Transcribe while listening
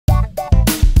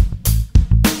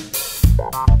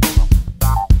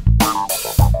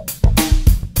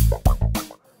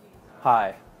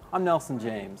Hi, I'm Nelson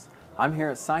James. I'm here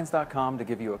at Signs.com to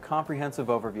give you a comprehensive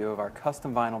overview of our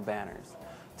custom vinyl banners.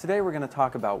 Today we're going to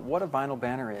talk about what a vinyl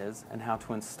banner is and how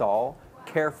to install,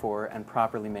 care for, and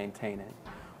properly maintain it.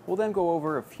 We'll then go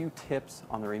over a few tips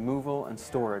on the removal and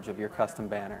storage of your custom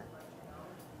banner.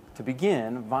 To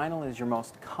begin, vinyl is your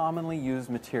most commonly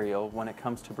used material when it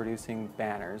comes to producing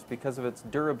banners because of its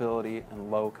durability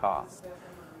and low cost.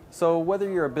 So whether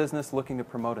you're a business looking to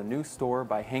promote a new store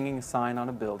by hanging a sign on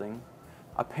a building,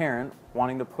 a parent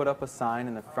wanting to put up a sign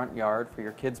in the front yard for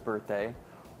your kid's birthday,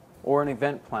 or an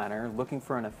event planner looking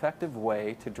for an effective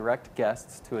way to direct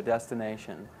guests to a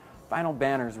destination, vinyl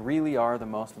banners really are the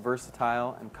most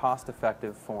versatile and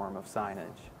cost-effective form of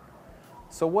signage.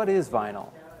 So what is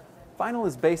vinyl? Vinyl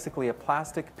is basically a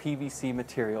plastic PVC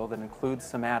material that includes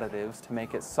some additives to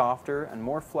make it softer and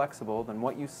more flexible than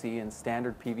what you see in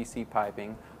standard PVC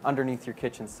piping underneath your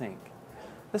kitchen sink.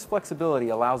 This flexibility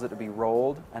allows it to be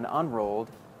rolled and unrolled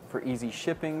for easy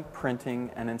shipping, printing,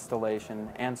 and installation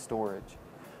and storage.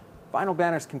 Vinyl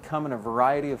banners can come in a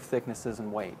variety of thicknesses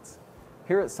and weights.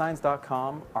 Here at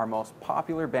Signs.com, our most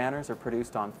popular banners are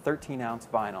produced on 13-ounce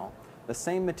vinyl, the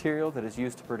same material that is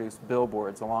used to produce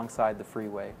billboards alongside the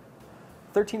freeway.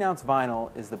 13-ounce vinyl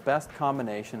is the best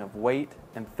combination of weight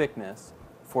and thickness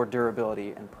for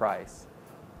durability and price.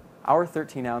 Our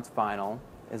 13-ounce vinyl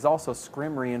is also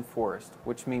scrim reinforced,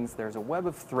 which means there's a web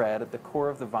of thread at the core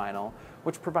of the vinyl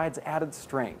which provides added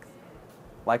strength.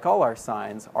 Like all our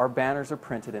signs, our banners are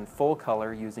printed in full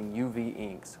color using UV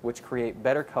inks, which create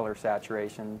better color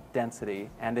saturation, density,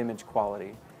 and image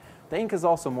quality. The ink is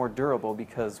also more durable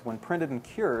because when printed and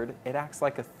cured, it acts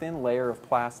like a thin layer of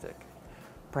plastic.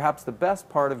 Perhaps the best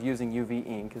part of using UV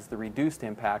ink is the reduced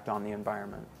impact on the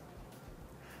environment.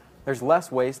 There's less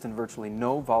waste and virtually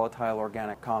no volatile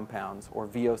organic compounds, or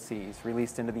VOCs,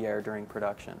 released into the air during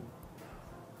production.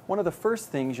 One of the first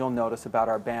things you'll notice about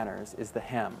our banners is the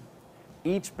hem.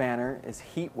 Each banner is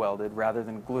heat welded rather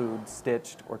than glued,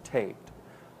 stitched, or taped.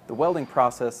 The welding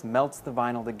process melts the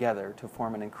vinyl together to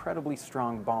form an incredibly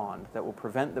strong bond that will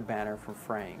prevent the banner from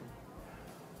fraying.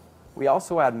 We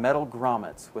also add metal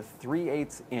grommets with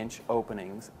 3/8 inch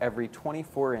openings every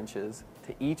 24 inches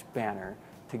to each banner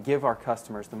to give our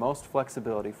customers the most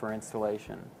flexibility for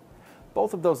installation.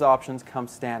 Both of those options come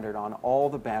standard on all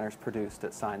the banners produced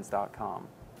at Signs.com.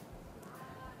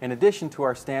 In addition to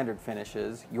our standard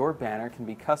finishes, your banner can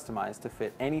be customized to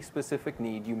fit any specific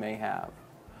need you may have.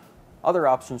 Other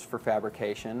options for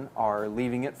fabrication are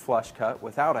leaving it flush cut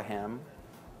without a hem,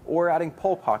 or adding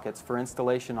pull pockets for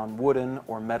installation on wooden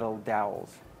or metal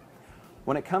dowels.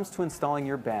 When it comes to installing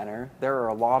your banner, there are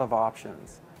a lot of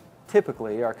options.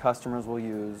 Typically, our customers will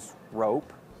use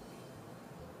rope,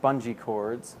 bungee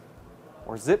cords,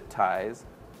 or zip ties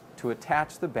to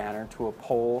attach the banner to a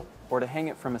pole or to hang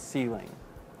it from a ceiling.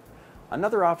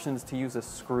 Another option is to use a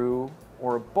screw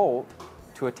or a bolt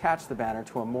to attach the banner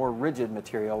to a more rigid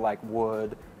material like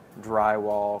wood,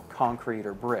 drywall, concrete,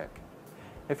 or brick.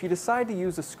 If you decide to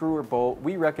use a screw or bolt,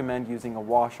 we recommend using a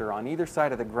washer on either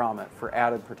side of the grommet for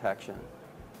added protection.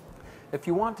 If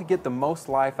you want to get the most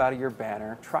life out of your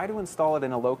banner, try to install it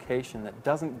in a location that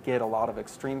doesn't get a lot of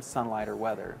extreme sunlight or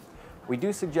weather. We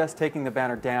do suggest taking the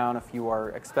banner down if you are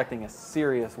expecting a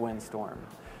serious windstorm.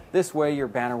 This way your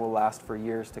banner will last for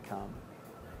years to come.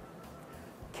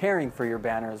 Caring for your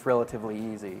banner is relatively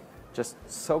easy. Just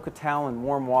soak a towel in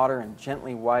warm water and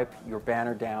gently wipe your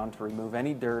banner down to remove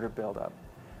any dirt or buildup.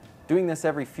 Doing this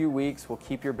every few weeks will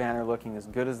keep your banner looking as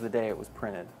good as the day it was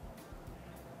printed.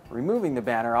 Removing the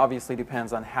banner obviously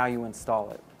depends on how you install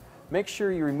it. Make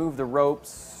sure you remove the ropes,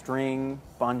 string,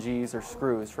 bungees, or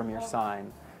screws from your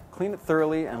sign. Clean it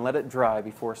thoroughly and let it dry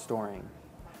before storing.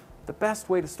 The best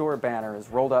way to store a banner is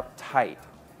rolled up tight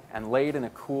and laid in a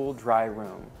cool, dry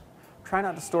room. Try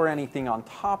not to store anything on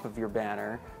top of your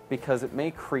banner because it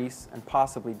may crease and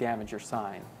possibly damage your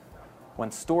sign. When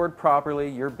stored properly,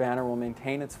 your banner will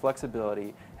maintain its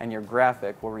flexibility and your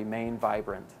graphic will remain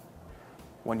vibrant.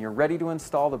 When you're ready to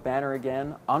install the banner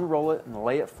again, unroll it and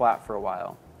lay it flat for a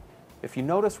while. If you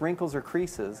notice wrinkles or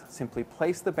creases, simply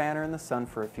place the banner in the sun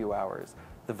for a few hours.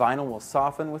 The vinyl will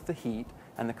soften with the heat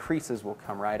and the creases will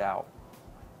come right out.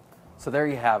 So there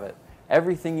you have it,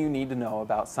 everything you need to know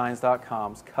about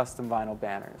Signs.com's custom vinyl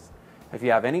banners. If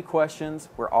you have any questions,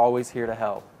 we're always here to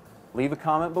help. Leave a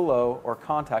comment below or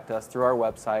contact us through our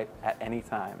website at any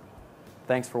time.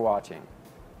 Thanks for watching.